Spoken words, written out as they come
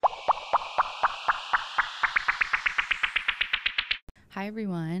Hi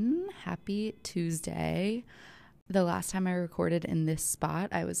everyone, happy Tuesday. The last time I recorded in this spot,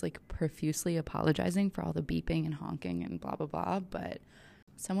 I was like profusely apologizing for all the beeping and honking and blah blah blah, but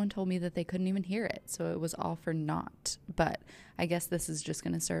someone told me that they couldn't even hear it, so it was all for naught. But I guess this is just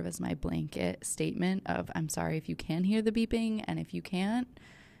going to serve as my blanket statement of I'm sorry if you can hear the beeping, and if you can't,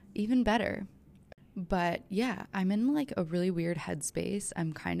 even better. But yeah, I'm in like a really weird headspace.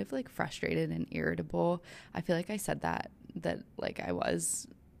 I'm kind of like frustrated and irritable. I feel like I said that like I was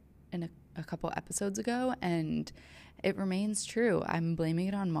in a couple episodes ago, and it remains true. I'm blaming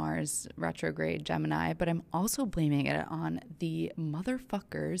it on Mars retrograde Gemini, but I'm also blaming it on the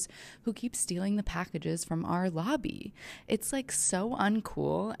motherfuckers who keep stealing the packages from our lobby. It's like so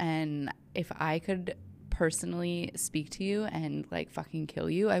uncool, and if I could personally speak to you and like fucking kill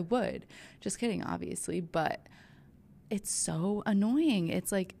you, I would. Just kidding, obviously, but it's so annoying.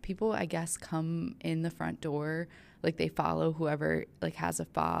 It's like people, I guess, come in the front door, like they follow whoever like has a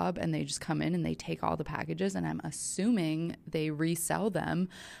fob, and they just come in and they take all the packages, and I'm assuming they resell them.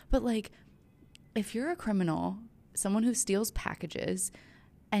 But like, if you're a criminal, someone who steals packages,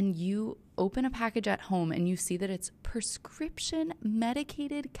 and you open a package at home and you see that it's prescription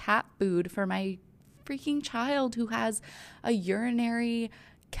medicated cat food for my freaking child who has a urinary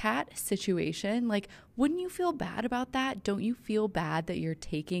cat situation, like, wouldn't you feel bad about that? Don't you feel bad that you're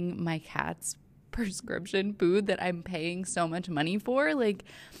taking my cat's prescription food that I'm paying so much money for? Like,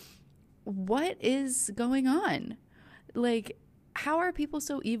 what is going on? Like, how are people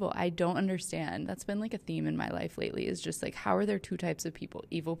so evil? I don't understand. That's been like a theme in my life lately, is just like, how are there two types of people,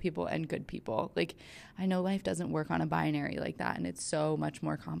 evil people and good people? Like, I know life doesn't work on a binary like that, and it's so much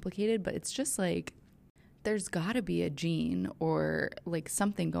more complicated, but it's just like, there's got to be a gene or like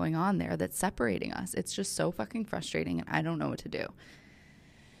something going on there that's separating us. It's just so fucking frustrating, and I don't know what to do.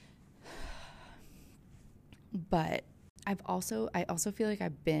 But I also feel like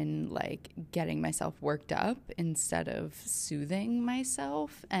I've been like getting myself worked up instead of soothing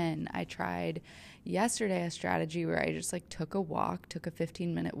myself. And I tried yesterday a strategy where I just like took a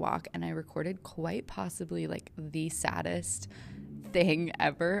 15-minute walk, and I recorded quite possibly like the saddest thing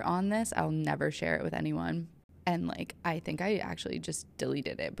ever on this. I'll never share it with anyone. And like, I think I actually just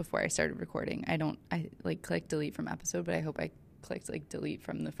deleted it before I started recording. I like clicked delete from episode, but I hope I clicked like delete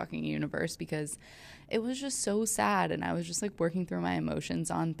from the fucking universe, because it was just so sad, and I was just like working through my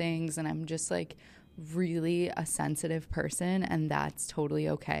emotions on things, and I'm just like really a sensitive person, and that's totally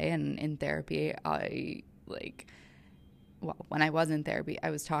okay. And in therapy, when I was in therapy, I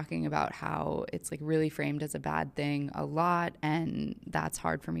was talking about how it's like really framed as a bad thing a lot, and that's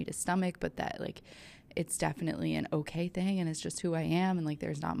hard for me to stomach, but that like it's definitely an okay thing, and it's just who I am, and like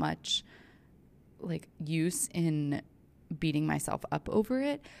there's not much like use in beating myself up over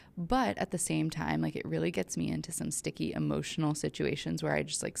it. But at the same time, like, it really gets me into some sticky emotional situations where I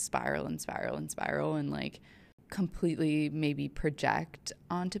just like spiral and like completely maybe project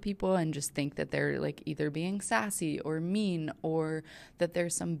onto people and just think that they're like either being sassy or mean, or that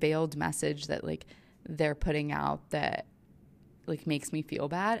there's some veiled message that like they're putting out that like makes me feel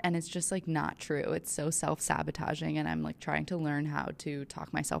bad, and it's just like not true. It's so self-sabotaging, and I'm like trying to learn how to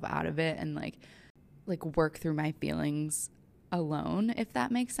talk myself out of it and like work through my feelings alone, if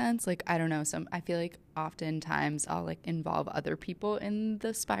that makes sense. Like, I don't know, I feel like oftentimes I'll like involve other people in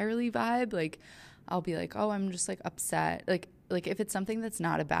the spirally vibe. Like, I'll be like, oh, I'm just like upset. Like if it's something that's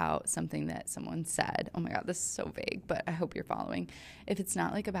not about something that someone said, oh my God, this is so vague, but I hope you're following. If it's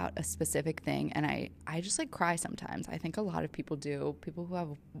not like about a specific thing, and I just like cry sometimes. I think a lot of people do. People who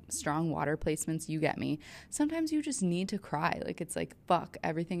have strong water placements, you get me. Sometimes you just need to cry. Like, it's like, fuck,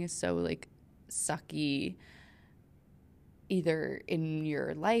 everything is so like sucky, either in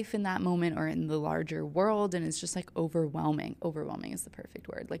your life in that moment or in the larger world, and it's just like overwhelming is the perfect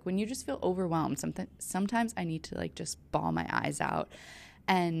word. Like, when you just feel overwhelmed, sometimes I need to like just bawl my eyes out,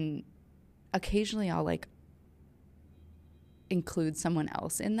 and occasionally I'll like include someone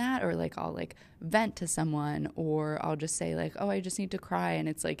else in that, or like I'll like vent to someone, or I'll just say like, oh, I just need to cry. And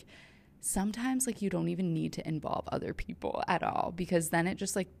it's like, sometimes like you don't even need to involve other people at all, because then it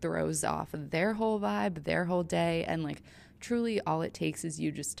just like throws off their whole vibe, their whole day, and like truly all it takes is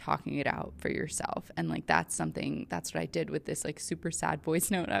you just talking it out for yourself. And like that's what I did with this like super sad voice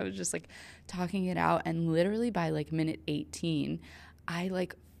note. I was just like talking it out, and literally by like minute 18 I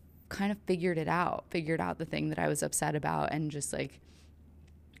like kind of figured out the thing that I was upset about, and just like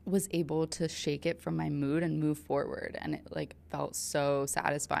was able to shake it from my mood and move forward. And it like felt so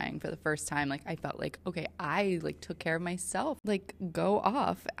satisfying for the first time. Like, I felt like, okay, I like took care of myself, like go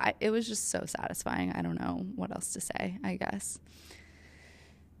off. It was just so satisfying. I don't know what else to say, I guess.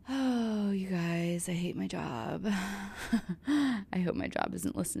 Oh, you guys. guys, I hate my job. I hope my job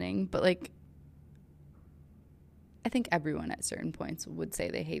isn't listening, but like, I think everyone at certain points would say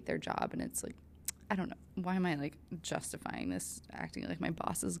they hate their job, and it's like, I don't know, why am I like justifying this, acting like my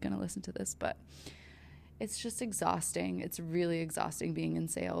boss is gonna listen to this? But it's just exhausting. It's really exhausting being in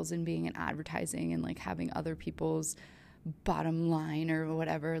sales and being in advertising and like having other people's bottom line or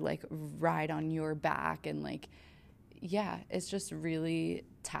whatever like ride on your back, and like, yeah, it's just really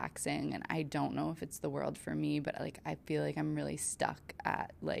taxing, and I don't know if it's the world for me, but like I feel like I'm really stuck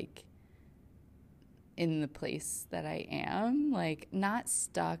at like in the place that I am, like not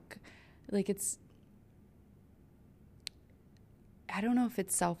stuck, like it's, I don't know if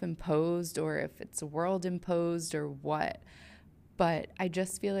it's self-imposed or if it's world imposed or what, but I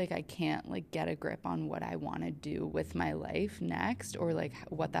just feel like I can't like get a grip on what I want to do with my life next, or like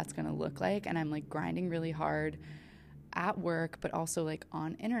what that's going to look like. And I'm like grinding really hard at work, but also like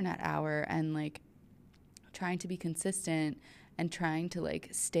on internet hour, and like trying to be consistent and trying to like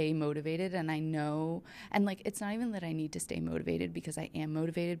stay motivated. And I know, and like it's not even that I need to stay motivated, because I am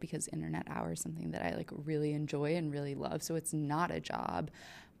motivated, because internet hour is something that I like really enjoy and really love, so it's not a job.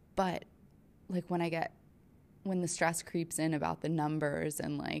 But like when the stress creeps in about the numbers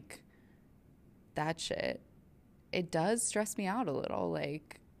and like that shit, it does stress me out a little,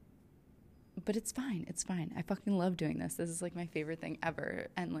 like, but it's fine. I fucking love doing this. This is like my favorite thing ever.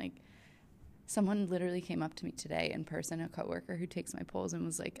 And like, someone literally came up to me today in person, a coworker who takes my polls, and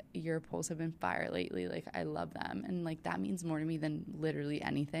was like, your polls have been fire lately. Like, I love them. And like, that means more to me than literally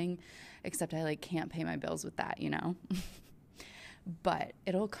anything, except I like can't pay my bills with that, you know? But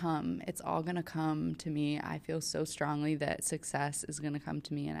it'll come. It's all going to come to me. I feel so strongly that success is going to come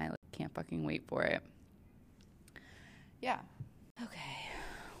to me, and I like, can't fucking wait for it. Yeah. Okay.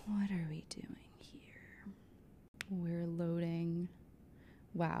 What are we doing here? We're loading.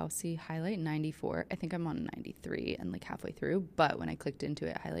 Wow, see, highlight 94. I think I'm on 93 and like halfway through, but when I clicked into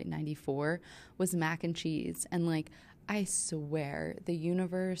it, highlight 94 was mac and cheese. And like, I swear the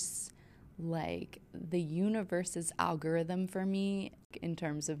universe's algorithm for me in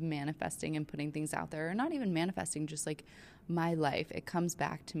terms of manifesting and putting things out there, or not even manifesting, just like my life, it comes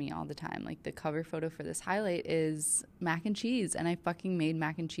back to me all the time. Like the cover photo for this highlight is mac and cheese, and I fucking made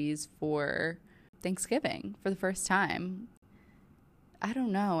mac and cheese for Thanksgiving for the first time. I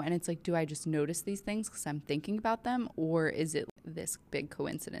don't know. And it's like, do I just notice these things because I'm thinking about them, or is it this big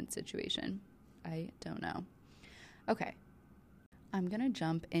coincidence situation? I don't know. Okay. I'm going to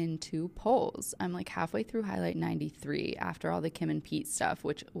jump into polls. I'm like halfway through highlight 93 after all the Kim and Pete stuff,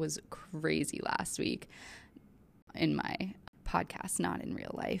 which was crazy last week in my podcast, not in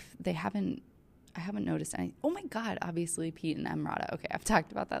real life. I haven't noticed any. Oh my God, obviously Pete and Emrata. Okay, I've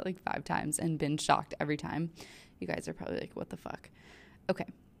talked about that like 5 times and been shocked every time. You guys are probably like, what the fuck? Okay,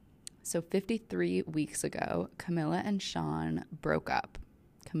 so 53 weeks ago, Camila and Shawn broke up.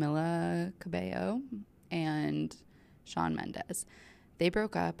 Camila Cabello and Shawn Mendes. They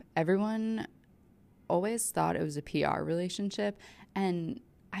broke up. Everyone always thought it was a PR relationship, and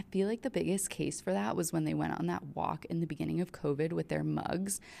I feel like the biggest case for that was when they went on that walk in the beginning of COVID with their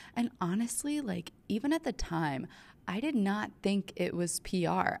mugs. And honestly, like, even at the time, I did not think it was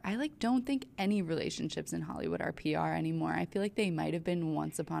PR. I like don't think any relationships in Hollywood are PR anymore. I feel like they might have been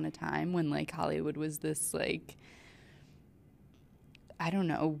once upon a time when like Hollywood was this like, I don't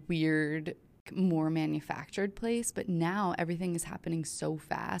know, weird, more manufactured place, but now everything is happening so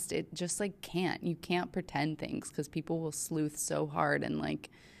fast. It just like you can't pretend things, because people will sleuth so hard and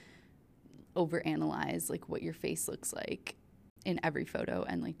like overanalyze like what your face looks like in every photo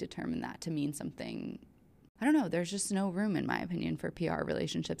and like determine that to mean something. I don't know. There's just no room, in my opinion, for PR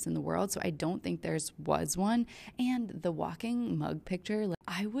relationships in the world. So I don't think was one. And the walking mug picture, like,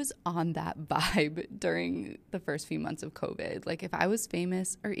 I was on that vibe during the first few months of COVID. Like if I was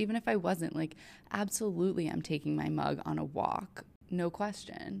famous, or even if I wasn't, like absolutely I'm taking my mug on a walk. No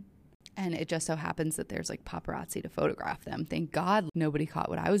question. And it just so happens that there's like paparazzi to photograph them. Thank God nobody caught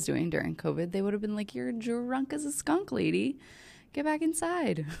what I was doing during COVID. They would have been like, you're drunk as a skunk, lady. Get back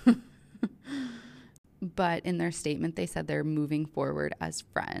inside. But in their statement, they said they're moving forward as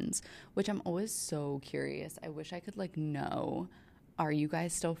friends, which I'm always so curious. I wish I could like know, are you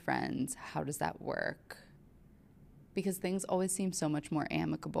guys still friends? How does that work? Because things always seem so much more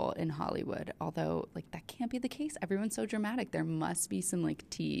amicable in Hollywood, although like that can't be the case. Everyone's so dramatic. There must be some like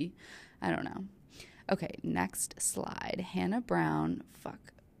tea. I don't know. Okay, next slide. Hannah Brown.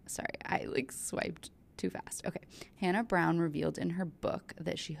 Sorry, I like swiped too fast. Okay. Hannah Brown revealed in her book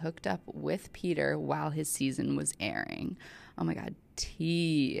that she hooked up with Peter while his season was airing. Oh my God,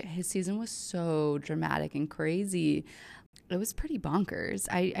 tea. His season was so dramatic and crazy. it was pretty bonkers.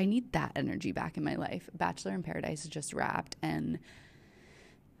 I need that energy back in my life. Bachelor in Paradise just wrapped, and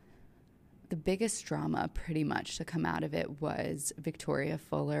the biggest drama pretty much to come out of it was Victoria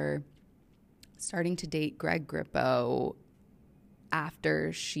Fuller starting to date Greg Grippo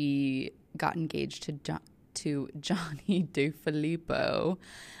after she got engaged to Johnny DeFilippo.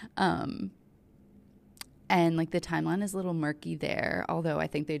 And like the timeline is a little murky there, although I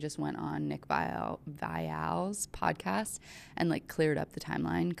think they just went on Nick Viall's podcast and like cleared up the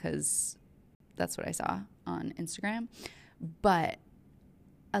timeline, because that's what I saw on Instagram. But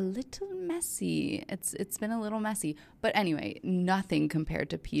a little messy. It's been a little messy. But anyway, nothing compared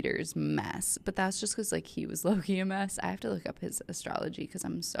to Peter's mess. But that's just because like he was low-key a mess. I have to look up his astrology because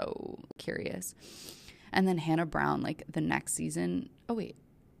I'm so curious. And then Hannah Brown, like the next season. Oh wait,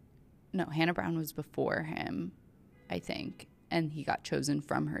 no, Hannah Brown was before him, I think, and he got chosen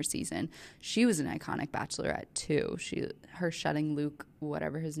from her season. She was an iconic bachelorette too. Her shutting Luke,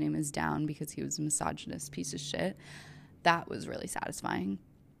 whatever his name is, down because he was a misogynist piece of shit. That was really satisfying.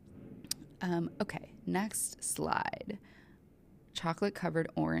 Okay, next slide. Chocolate covered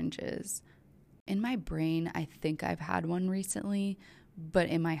oranges. In my brain, I think I've had one recently, but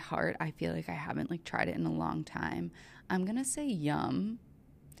in my heart, I feel like I haven't like tried it in a long time. I'm gonna say yum,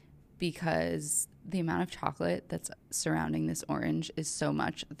 because the amount of chocolate that's surrounding this orange is so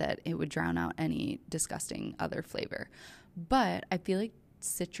much that it would drown out any disgusting other flavor. But I feel like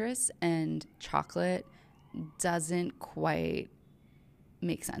citrus and chocolate doesn't quite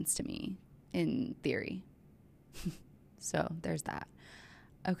make sense to me in theory. So there's that.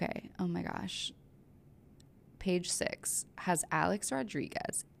 Okay, oh my gosh. Page 6 has Alex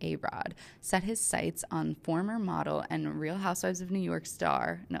Rodriguez, A-Rod, set his sights on former model and Real Housewives of New York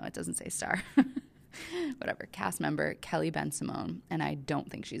star, no, it doesn't say star, whatever, cast member Kelly Ben-Simone, and I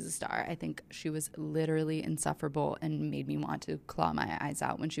don't think she's a star. I think she was literally insufferable and made me want to claw my eyes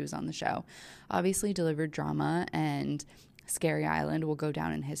out when she was on the show. Obviously delivered drama, and Scary Island will go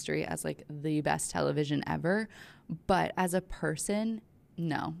down in history as like the best television ever, but as a person,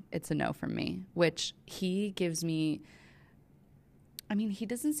 no, it's a no from me, which he gives me. I mean, he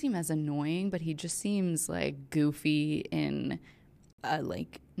doesn't seem as annoying, but he just seems like goofy in a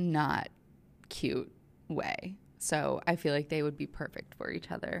like not cute way. So I feel like they would be perfect for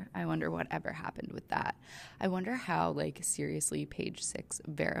each other. I wonder what ever happened with that. I wonder how like seriously Page 6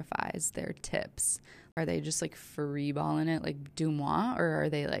 verifies their tips. Are they just like freeballing it like Dumois, or are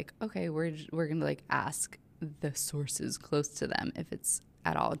they like, okay, we're going to like ask the sources close to them if it's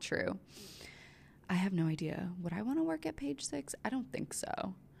at all true? I have no idea. Would I want to work at Page 6? I don't think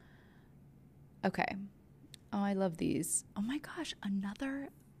so. Okay. Oh, I love these. Oh my gosh, another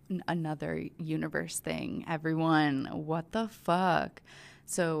universe thing, everyone. What the fuck?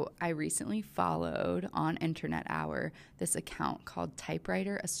 So I recently followed on Internet Hour this account called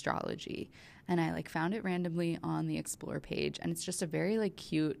Typewriter Astrology, and I like found it randomly on the Explore page, and it's just a very like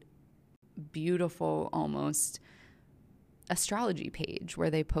cute, beautiful, almost astrology page where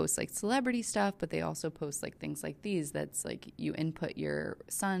they post like celebrity stuff, but they also post like things like these that's like you input your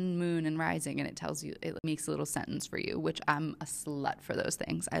sun, moon, and rising, and it tells you, it makes a little sentence for you, which I'm a slut for those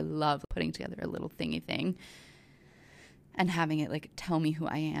things. I love putting together a little thingy thing and having it like tell me who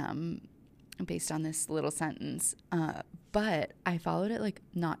I am based on this little sentence. But I followed it like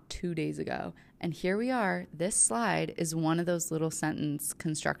not 2 days ago, and here we are. This slide is one of those little sentence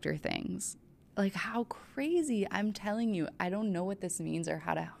constructor things. Like, how crazy. I'm telling you, I don't know what this means or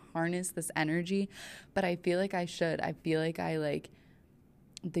how to harness this energy, but I feel like I should. I feel like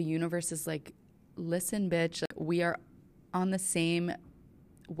the universe is like, listen, bitch, like, we are on the same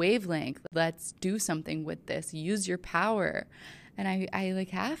wavelength. Let's do something with this. Use your power. And I like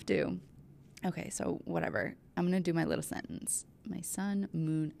have to. Okay, so whatever. I'm going to do my little sentence. My sun,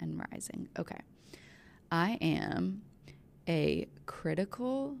 moon, and rising. Okay. I am a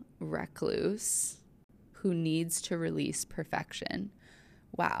critical recluse who needs to release perfection.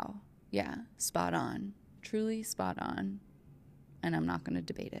 Wow. Yeah, spot on. Truly spot on. And I'm not going to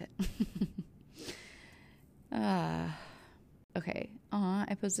debate it. Okay.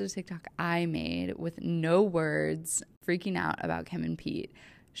 I posted a TikTok I made with no words, freaking out about Kim and Pete.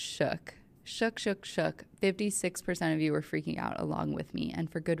 Shook. 56% of you were freaking out along with me, and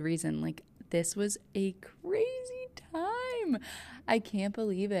for good reason. Like, this was a crazy time. I can't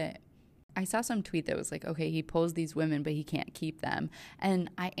believe it. I saw some tweet that was like, okay, he pulls these women, but he can't keep them.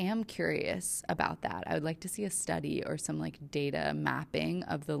 And I am curious about that. I would like to see a study or some like data mapping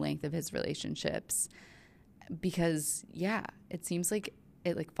of the length of his relationships, because yeah, it seems like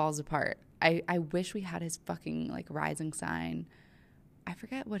it like falls apart. I wish we had his fucking like rising sign I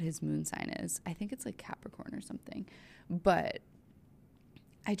forget what his moon sign is. I think it's like Capricorn or something. But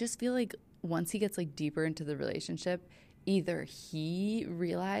I just feel like once he gets like deeper into the relationship, either he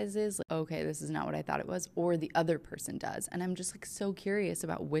realizes, like, okay, this is not what I thought it was, or the other person does. And I'm just like so curious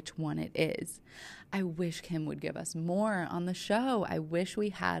about which one it is. I wish Kim would give us more on the show. I wish we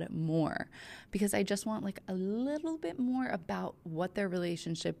had more, because I just want like a little bit more about what their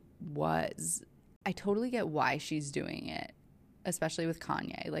relationship was. I totally get why she's doing it, especially with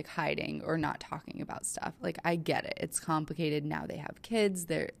Kanye, like hiding or not talking about stuff. Like, I get it. It's complicated. Now they have kids.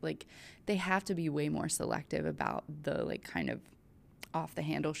 They're like, they have to be way more selective about the like kind of off the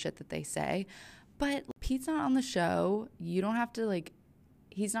handle shit that they say. But Pete's not on the show. You don't have to like,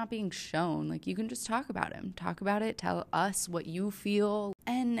 he's not being shown. Like, you can just talk about him. Talk about it. Tell us what you feel.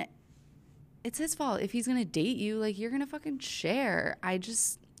 And it's his fault. If he's going to date you, like, you're going to fucking share. I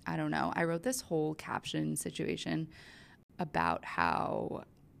don't know. I wrote this whole caption situation about how,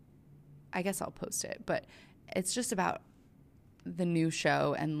 I guess I'll post it, but it's just about the new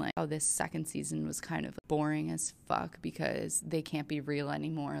show and like how this second season was kind of boring as fuck because they can't be real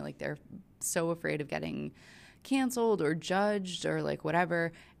anymore. Like, they're so afraid of getting canceled or judged or like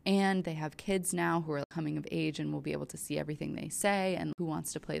whatever. And they have kids now who are coming of age and will be able to see everything they say. And who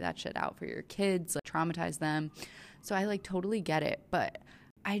wants to play that shit out for your kids, like traumatize them? So I like totally get it, but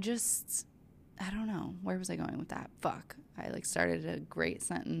I don't know. Where was I going with that? Fuck. I like started a great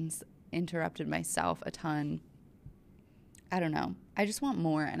sentence, interrupted myself a ton. I don't know. I just want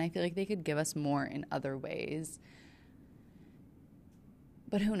more, and I feel like they could give us more in other ways.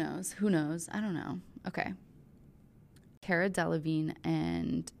 But who knows? Who knows? I don't know. Okay. Cara Delevingne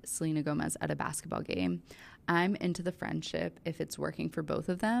and Selena Gomez at a basketball game. I'm into the friendship if it's working for both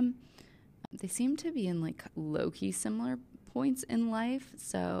of them. They seem to be in like low-key similar points in life,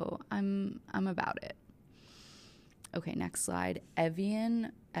 so I'm about it. Okay, next slide.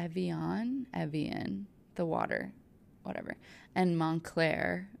 Evian, the water, whatever, and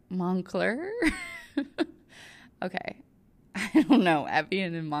Moncler. Okay, I don't know.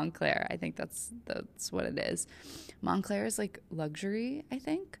 Evian and Moncler. I think that's what it is. Moncler is like luxury, I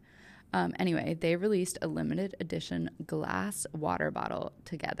think. Anyway, they released a limited edition glass water bottle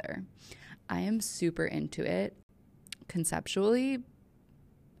together. I am super into it conceptually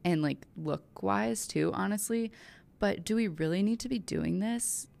and like look wise too, honestly. But do we really need to be doing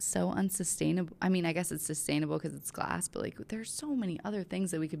this? So unsustainable. I mean, I guess it's sustainable because it's glass, but like there's so many other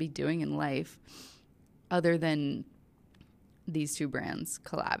things that we could be doing in life other than these two brands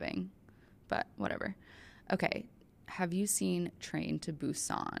collabing. But whatever. Okay. Have you seen Train to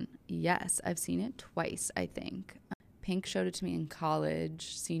Busan? Yes, I've seen it twice, I think. Pink showed it to me in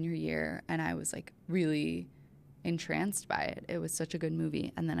college, senior year, and I was like really entranced by it. It was such a good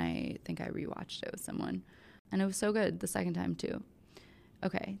movie. And then I think I rewatched it with someone, and it was so good the second time too.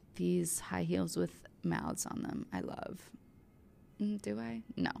 Okay, these high heels with mouths on them, I love. Do I?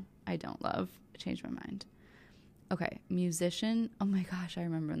 No, I don't love. I changed my mind. Okay, musician. Oh my gosh, I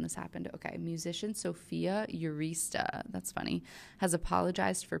remember when this happened. Okay, musician Sophia Urista, that's funny, has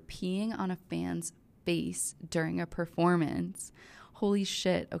apologized for peeing on a fan's face during a performance. Holy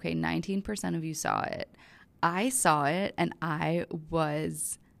shit. Okay, 19% of you saw it. I saw it and I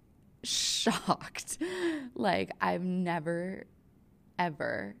was shocked. Like, I've never,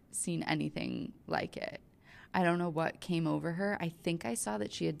 ever seen anything like it. I don't know what came over her. I think I saw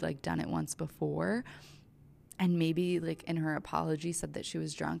that she had like done it once before. And maybe like in her apology said that she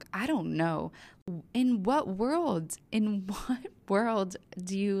was drunk. I don't know. In what world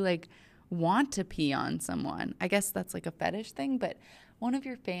do you like want to pee on someone? I guess that's like a fetish thing, but one of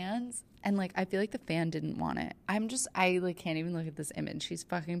your fans, and like I feel like the fan didn't want it. I like can't even look at this image. She's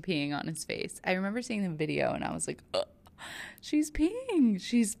fucking peeing on his face. I remember seeing the video and I was like, ugh, she's peeing.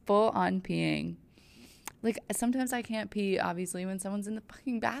 She's full on peeing. Like, sometimes I can't pee, obviously, when someone's in the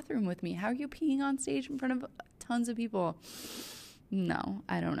fucking bathroom with me. How are you peeing on stage in front of tons of people? No,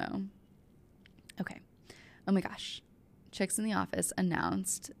 I don't know. Okay. Oh my gosh. Chicks in the Office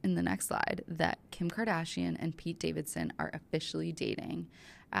announced in the next slide that Kim Kardashian and Pete Davidson are officially dating.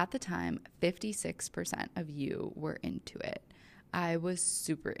 At the time, 56% of you were into it. I was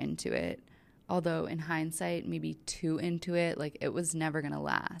super into it. Although in hindsight, maybe too into it, like it was never going to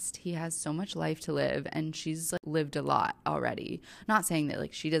last. He has so much life to live and she's like lived a lot already. Not saying that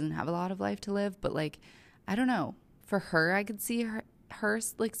like she doesn't have a lot of life to live, but like, I don't know. For her, I could see her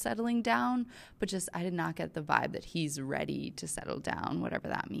like settling down, but just I did not get the vibe that he's ready to settle down, whatever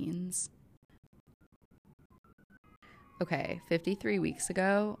that means. Okay, 53 weeks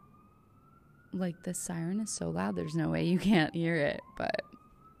ago, like the siren is so loud, there's no way you can't hear it, but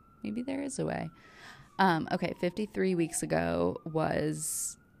maybe there is a way. Okay, 53 weeks ago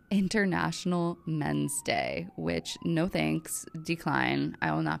was International Men's Day, which no thanks, decline.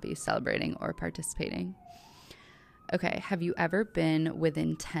 I will not be celebrating or participating. Okay, have you ever been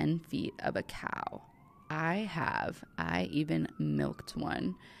within 10 feet of a cow? I have. I even milked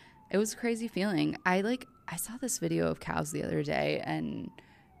one. It was a crazy feeling. I saw this video of cows the other day, and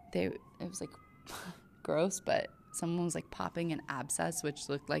it was like gross, but someone was like popping an abscess, which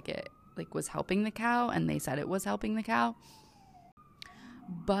looked like it like was helping the cow, and they said it was helping the cow.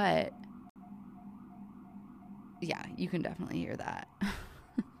 But yeah, you can definitely hear that.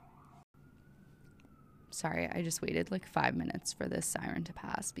 Sorry, I just waited like 5 minutes for this siren to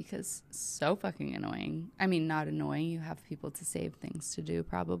pass because so fucking annoying. I mean, not annoying. You have people to save things to do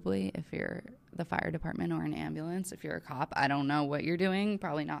probably if you're the fire department or an ambulance. If you're a cop, I don't know what you're doing.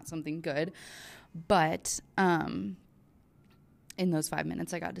 Probably not something good. But in those 5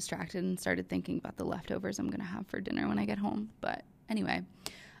 minutes, I got distracted and started thinking about the leftovers I'm going to have for dinner when I get home. But anyway,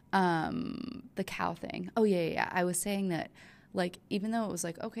 the cow thing. Oh, yeah. I was saying that, like, even though it was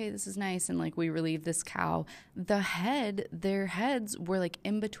like, okay, this is nice, and like we relieved this cow, their heads were like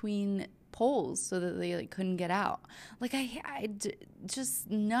in between poles so that they like couldn't get out. Like just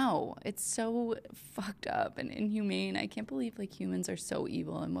no, it's so fucked up and inhumane. I can't believe like humans are so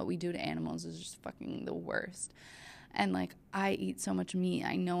evil, and what we do to animals is just fucking the worst. And like, I eat so much meat.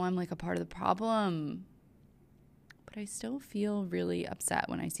 I know I'm like a part of the problem, but I still feel really upset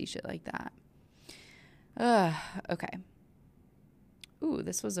when I see shit like that. Okay. Ooh,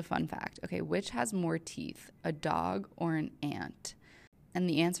 this was a fun fact. Okay, which has more teeth, a dog or an ant? And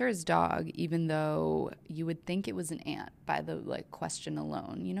the answer is dog, even though you would think it was an ant by the like question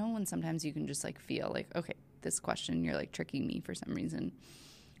alone. You know, when sometimes you can just like feel like, okay, this question, you're like tricking me for some reason.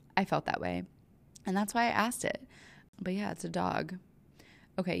 I felt that way, and that's why I asked it. But yeah, it's a dog.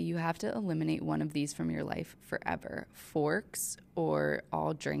 Okay, you have to eliminate one of these from your life forever. Forks or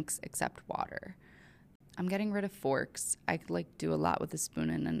all drinks except water. I'm getting rid of forks. I could like do a lot with a spoon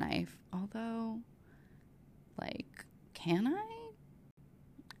and a knife. Although, like, can I?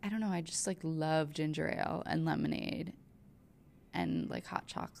 I don't know. I just like love ginger ale and lemonade and like hot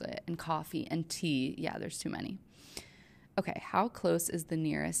chocolate and coffee and tea. Yeah, there's too many. Okay, how close is the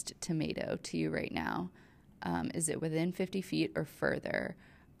nearest tomato to you right now? Is it within 50 feet or further?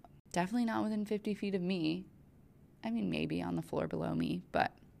 Definitely not within 50 feet of me. I mean, maybe on the floor below me,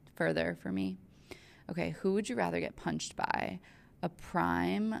 but further for me. Okay, who would you rather get punched by? A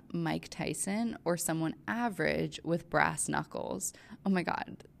prime Mike Tyson or someone average with brass knuckles? Oh my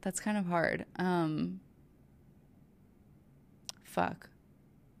God, that's kind of hard. Fuck.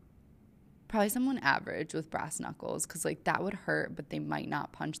 Probably someone average with brass knuckles, because like that would hurt, but they might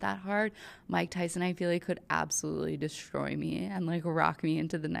not punch that hard. Mike Tyson, I feel like, could absolutely destroy me and like rock me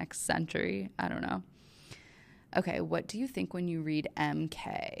into the next century. I don't know. Okay, what do you think when you read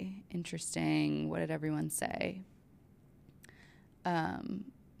MK? Interesting. What did everyone say?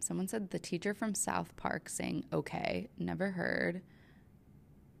 Someone said the teacher from South Park saying okay. Never heard.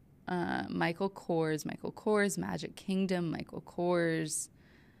 Michael Kors, Magic Kingdom, Michael Kors,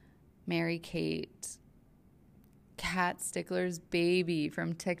 Mary Kate, Kat Stickler's baby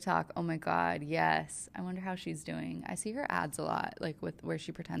from TikTok. Oh my God, yes. I wonder how she's doing. I see her ads a lot, like with where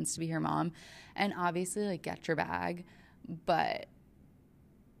she pretends to be her mom. And obviously, like, get your bag. But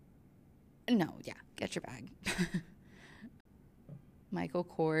no, yeah, get your bag. Michael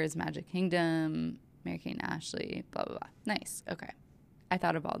Kors, Magic Kingdom, Mary Kate and Ashley, blah, blah, blah. Nice. Okay. I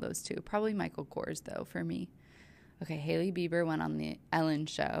thought of all those too. Probably Michael Kors, though, for me. Okay, Hailey Bieber went on the Ellen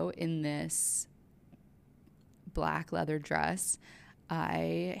show in this black leather dress.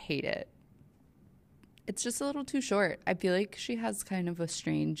 I hate it. It's just a little too short. I feel like she has kind of a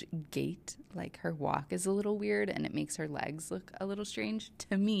strange gait. Like her walk is a little weird and it makes her legs look a little strange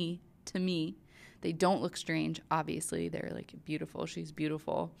to me. They don't look strange. Obviously, they're like beautiful. She's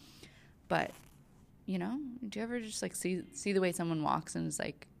beautiful. But, you know, do you ever just like see the way someone walks and is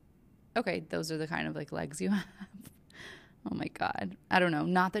like, okay, those are the kind of like legs you have? Oh my God. I don't know.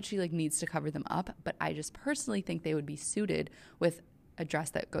 Not that she like needs to cover them up, but I just personally think they would be suited with a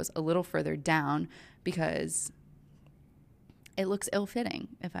dress that goes a little further down because it looks ill-fitting,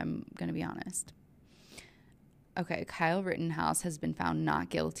 if I'm going to be honest. Okay, Kyle Rittenhouse has been found not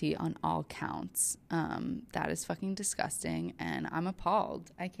guilty on all counts. That is fucking disgusting, and I'm appalled.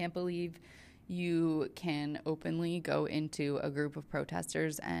 I can't believe you can openly go into a group of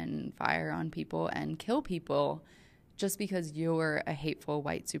protesters and fire on people and kill people just because you're a hateful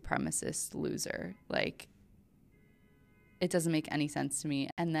white supremacist loser. Like, It doesn't make any sense to me.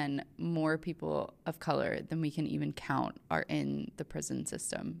 And then more people of color than we can even count are in the prison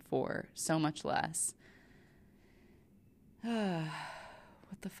system for so much less.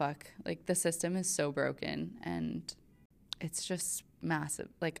 What the fuck? Like, the system is so broken, and it's just massive.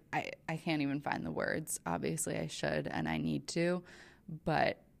 Like, I can't even find the words. Obviously I should, and I need to,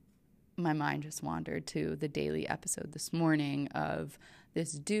 but my mind just wandered to the Daily episode this morning of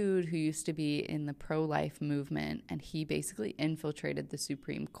this dude who used to be in the pro-life movement, and he basically infiltrated the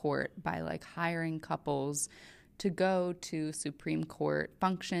Supreme Court by like hiring couples to go to Supreme Court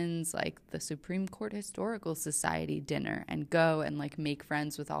functions like the Supreme Court Historical Society dinner, and go and like make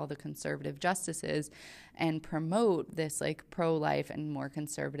friends with all the conservative justices and promote this like pro-life and more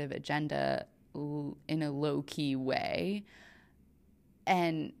conservative agenda in a low-key way.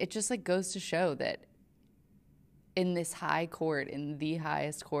 And it just like goes to show that in this high court, in the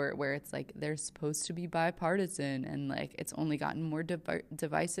highest court, where it's like they're supposed to be bipartisan, and like it's only gotten more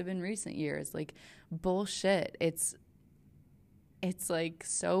divisive in recent years, like bullshit. It's like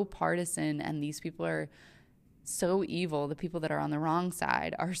so partisan, and these people are so evil. The people that are on the wrong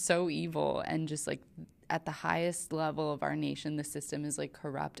side are so evil, and just like at the highest level of our nation, the system is like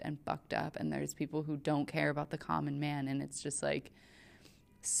corrupt and fucked up, and there's people who don't care about the common man, and it's just like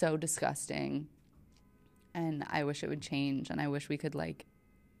so disgusting. And I wish it would change, and I wish we could like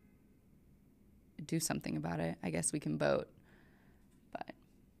do something about it. I guess we can vote, but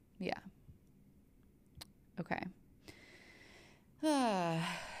yeah. Okay.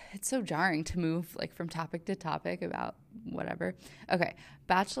 It's so jarring to move like from topic to topic about whatever. Okay.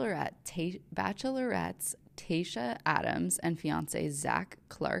 Bachelorette's Tayshia Adams and fiance Zach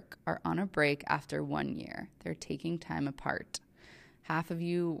Clark are on a break after 1 year. They're taking time apart. Half of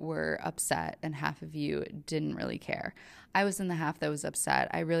you were upset and half of you didn't really care. I was in the half that was upset.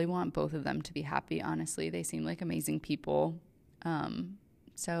 I really want both of them to be happy, honestly. They seem like amazing people.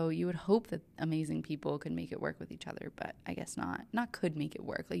 So you would hope that amazing people could make it work with each other, but I guess not. Not could make it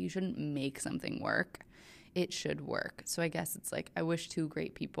work. Like, you shouldn't make something work. It should work. So I guess it's like, I wish two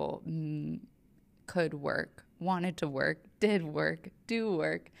great people could work, wanted to work, did work, do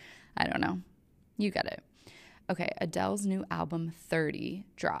work. I don't know. You get it. Okay, Adele's new album 30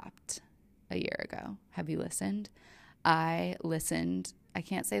 dropped a year ago. Have you listened? I listened. I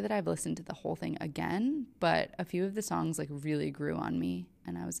can't say that I've listened to the whole thing again, but a few of the songs like really grew on me,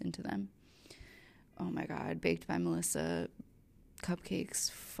 and I was into them. Oh my God, Baked by Melissa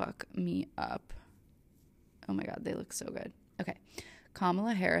cupcakes fuck me up. Oh my God, they look so good. Okay.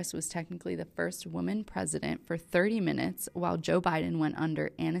 Kamala Harris was technically the first woman president for 30 minutes while Joe Biden went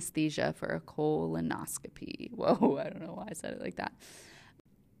under anesthesia for a colonoscopy. Whoa, I don't know why I said it like that.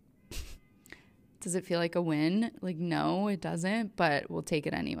 Does it feel like a win? Like, no, it doesn't, but we'll take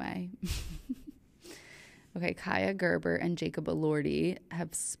it anyway. Okay, Kaia Gerber and Jacob Elordi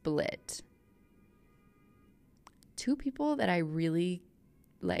have split. Two people that I really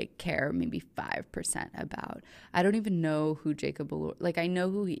like care maybe 5% about. I don't even know who Jacob Elordi, like, I know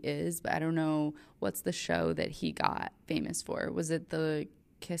who he is, but I don't know what's the show that he got famous for. Was it the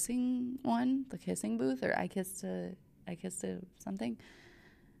kissing one, the kissing booth, or I kissed a something,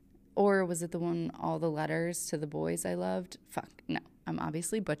 or was it the one, all the letters to the boys I loved? Fuck, no, I'm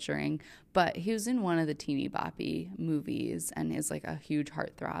obviously butchering, but he was in one of the Teeny Boppy movies and is like a huge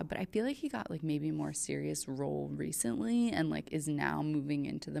heartthrob, but I feel like he got like maybe a more serious role recently and like is now moving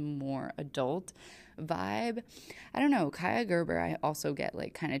into the more adult vibe. I don't know. Kaia Gerber, I also get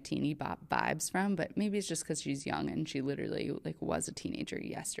like kind of Teeny Bop vibes from, but maybe it's just because she's young and she literally like was a teenager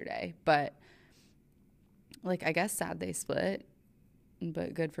yesterday. But like, I guess sad they split,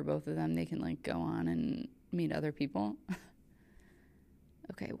 but good for both of them. They can like go on and meet other people.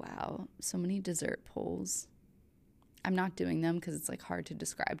 Okay, wow. So many dessert polls. I'm not doing them because it's like hard to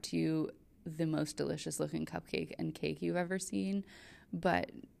describe to you the most delicious looking cupcake and cake you've ever seen.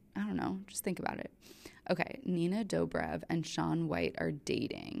 But I don't know. Just think about it. Okay, Nina Dobrev and Shaun White are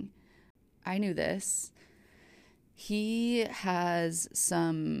dating. I knew this. He has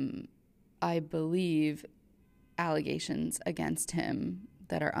some, I believe, allegations against him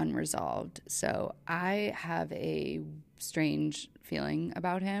that are unresolved. So I have a strange feeling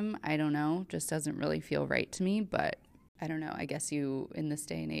about him. I don't know, just doesn't really feel right to me, but I don't know. I guess you, in this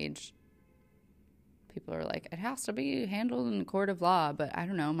day and age, people are like, it has to be handled in the court of law, but I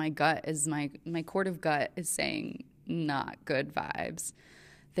don't know. My gut is, my court of gut is saying not good vibes.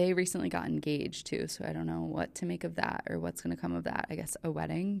 They recently got engaged too, so I don't know what to make of that or what's going to come of that. I guess a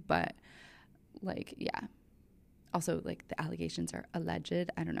wedding, but like, yeah. Also, like, the allegations are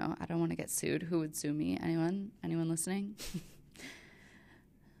alleged. I don't know. I don't want to get sued. Who would sue me? Anyone? Anyone listening?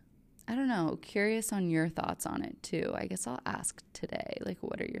 I don't know. Curious on your thoughts on it too. I guess I'll ask today, like,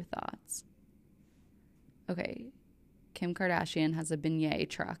 what are your thoughts? Okay. Kim Kardashian has a beignet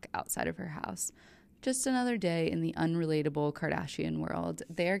truck outside of her house. Just another day in the unrelatable Kardashian world.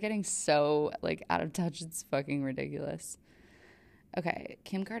 They are getting so, like, out of touch. It's fucking ridiculous. Okay.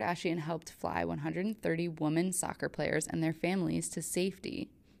 Kim Kardashian helped fly 130 women soccer players and their families to safety.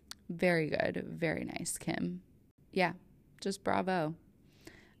 Very good. Very nice, Kim. Yeah. Just bravo.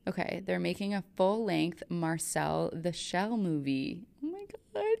 Okay, they're making a full-length Marcel the Shell movie. Oh my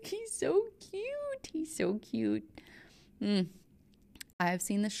God, he's so cute. He's so cute. I have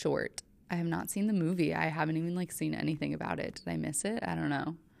seen the short. I have not seen the movie. I haven't even, like, seen anything about it. Did I miss it? I don't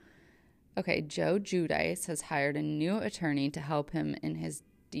know. Okay, Joe Giudice has hired a new attorney to help him in his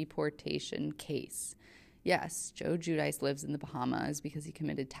deportation case. Yes, Joe Giudice lives in the Bahamas because he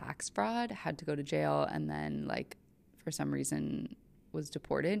committed tax fraud, had to go to jail, and then, like, for some reason was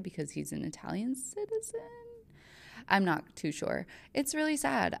deported because he's an Italian citizen. I'm not too sure. It's really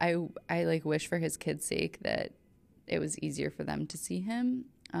sad. I like wish for his kids' sake that it was easier for them to see him.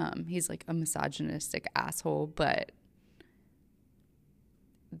 He's like a misogynistic asshole, but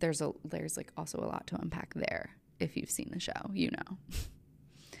there's like also a lot to unpack there. If you've seen the show, you know.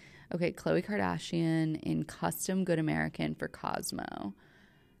 Okay, Khloe Kardashian in custom Good American for Cosmo.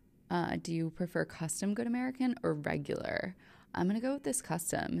 Do you prefer custom Good American or regular? I'm going to go with this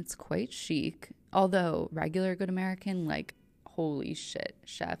custom. It's quite chic. Although regular Good American, like, holy shit,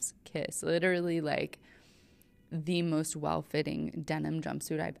 chef's kiss. Literally, like, the most well-fitting denim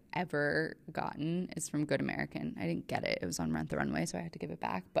jumpsuit I've ever gotten is from Good American. I didn't get it. It was on Rent the Runway, so I had to give it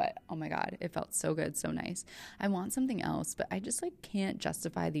back. But, oh my God, it felt so good, so nice. I want something else, but I just, like, can't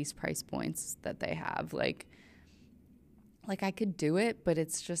justify these price points that they have. Like I could do it, but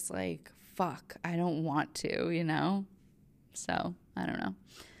it's just like, fuck, I don't want to, you know? So, I don't know.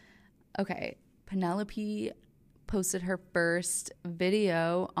 Okay, Penelope posted her first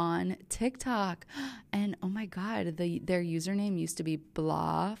video on TikTok. And oh my God, their username used to be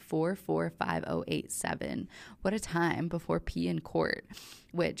blah445087. What a time before P in Court,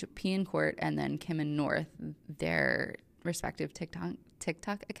 which P in Court and then Kim and North, their respective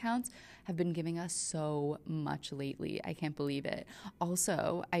TikTok accounts have been giving us so much lately. I can't believe it.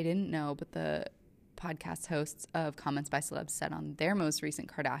 Also, I didn't know, but the podcast hosts of Comments by Celebs said on their most recent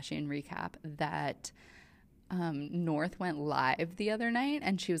Kardashian recap that North went live the other night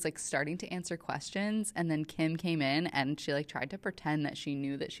and she was like starting to answer questions, and then Kim came in and she like tried to pretend that she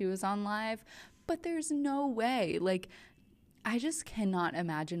knew that she was on live, but there's no way. Like, I just cannot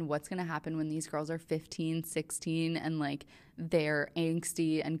imagine what's going to happen when these girls are 15, 16 and like they're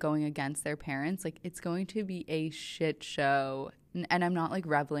angsty and going against their parents. Like, it's going to be a shit show. And I'm not like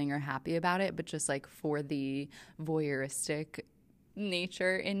reveling or happy about it, but just like for the voyeuristic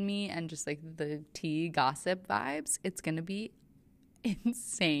nature in me and just like the tea gossip vibes, it's going to be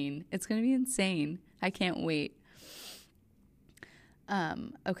insane. It's going to be insane. I can't wait.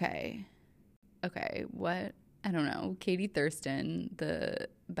 Okay, what? I don't know. Katie Thurston, the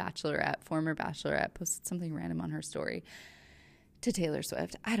former bachelorette, posted something random on her story to Taylor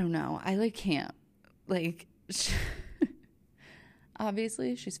Swift. I don't know. I like can't. Like,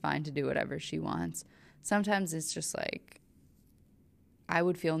 obviously she's fine to do whatever she wants. Sometimes it's just like, I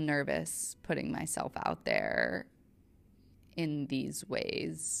would feel nervous putting myself out there in these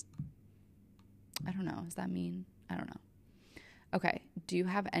ways. I don't know. Does that mean? I don't know. Okay, do you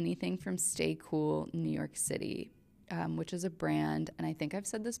have anything from Stay Cool New York City, which is a brand, and I think I've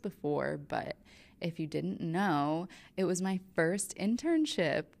said this before, but if you didn't know, it was my first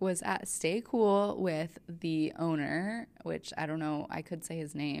internship was at Stay Cool with the owner, which I don't know, I could say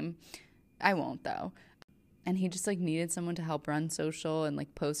his name. I won't though. And he just like needed someone to help run social and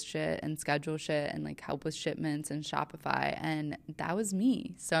like post shit and schedule shit and like help with shipments and Shopify, and that was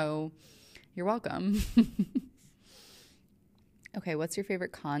me. So you're welcome. Okay, what's your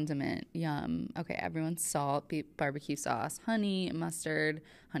favorite condiment? Yum. Okay, everyone's salt, barbecue sauce, honey mustard,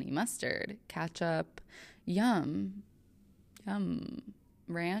 ketchup. Yum.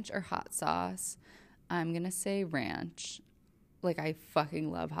 Ranch or hot sauce? I'm going to say ranch. Like, I fucking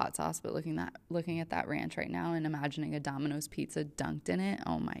love hot sauce, but looking at that ranch right now and imagining a Domino's pizza dunked in it,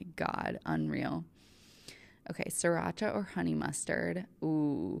 oh my God, unreal. Okay, sriracha or honey mustard?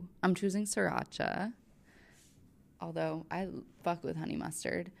 Ooh, I'm choosing sriracha. Although I fuck with honey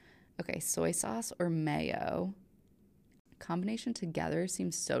mustard. Okay, soy sauce or mayo? Combination together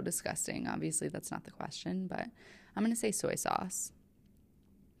seems so disgusting. Obviously, that's not the question, but I'm going to say soy sauce.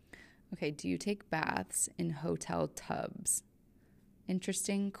 Okay, do you take baths in hotel tubs?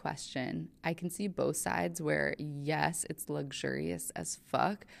 Interesting question. I can see both sides where, yes, it's luxurious as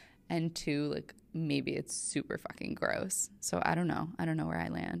fuck, and 2, like maybe it's super fucking gross. So I don't know where I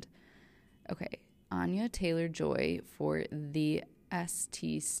land. Okay, Anya Taylor-Joy for the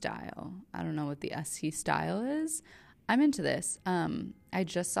ST style. I don't know what the ST style is. I'm into this. I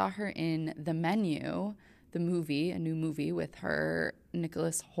just saw her in The Menu, the movie, a new movie with her,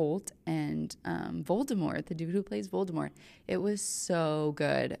 Nicholas Hoult, and Voldemort, the dude who plays Voldemort. It was so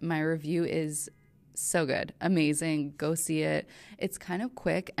good. My review is so good. Amazing. Go see it. It's kind of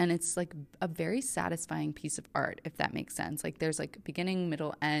quick, and it's like a very satisfying piece of art, if that makes sense. Like there's like beginning,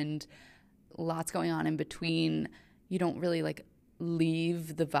 middle, end, lots going on in between. You don't really like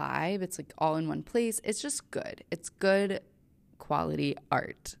leave the vibe. It's like all in one place. It's just good. It's good quality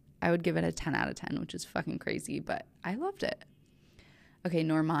art. I would give it a 10 out of 10, which is fucking crazy, but I loved it. Okay,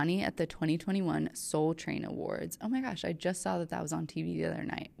 Normani at the 2021 Soul Train Awards. Oh my gosh, I just saw that was on TV the other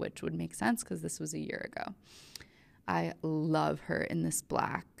night, which would make sense because this was a year ago. I love her in this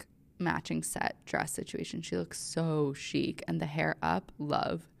black matching set dress situation. She looks so chic, and the hair up,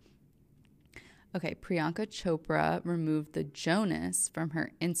 love. Okay, Priyanka Chopra removed the Jonas from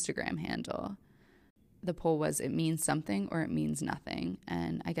her Instagram handle. The poll was, it means something or it means nothing.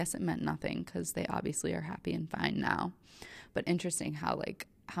 And I guess it meant nothing because they obviously are happy and fine now. But interesting how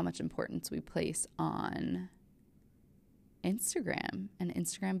much importance we place on Instagram and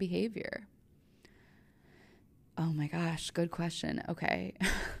Instagram behavior. Oh my gosh, good question. Okay,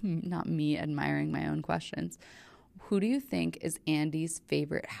 not me admiring my own questions. Who do you think is Andy's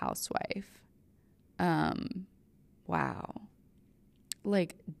favorite housewife? Wow.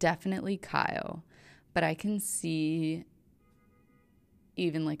 Like, definitely Kyle. But I can see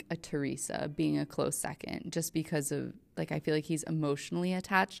even like a Teresa being a close second, just because of like, I feel like he's emotionally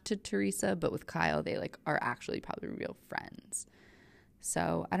attached to Teresa, but with Kyle, they like are actually probably real friends.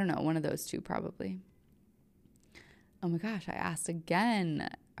 So I don't know, one of those two probably. Oh my gosh, I asked again,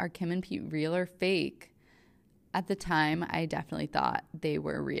 are Kim and Pete real or fake? At the time, I definitely thought they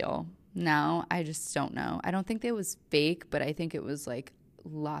were real. Now, I just don't know. I don't think it was fake, but I think it was like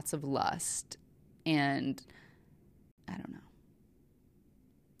lots of lust. And I don't know.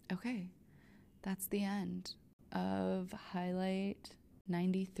 Okay, that's the end of Highlight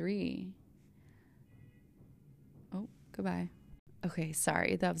 93. Oh, goodbye. Okay,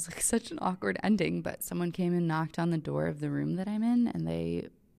 sorry. That was like such an awkward ending, but someone came and knocked on the door of the room that I'm in, and they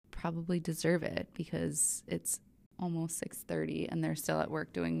probably deserve it because it's almost 6:30 and they're still at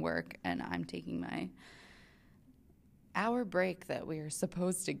work doing work, and I'm taking my hour break that we are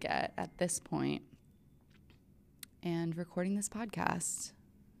supposed to get at this point and recording this podcast.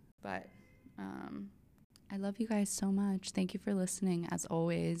 But I love you guys so much. Thank you for listening as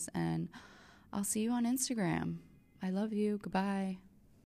always, and I'll see you on Instagram. I love you. Goodbye.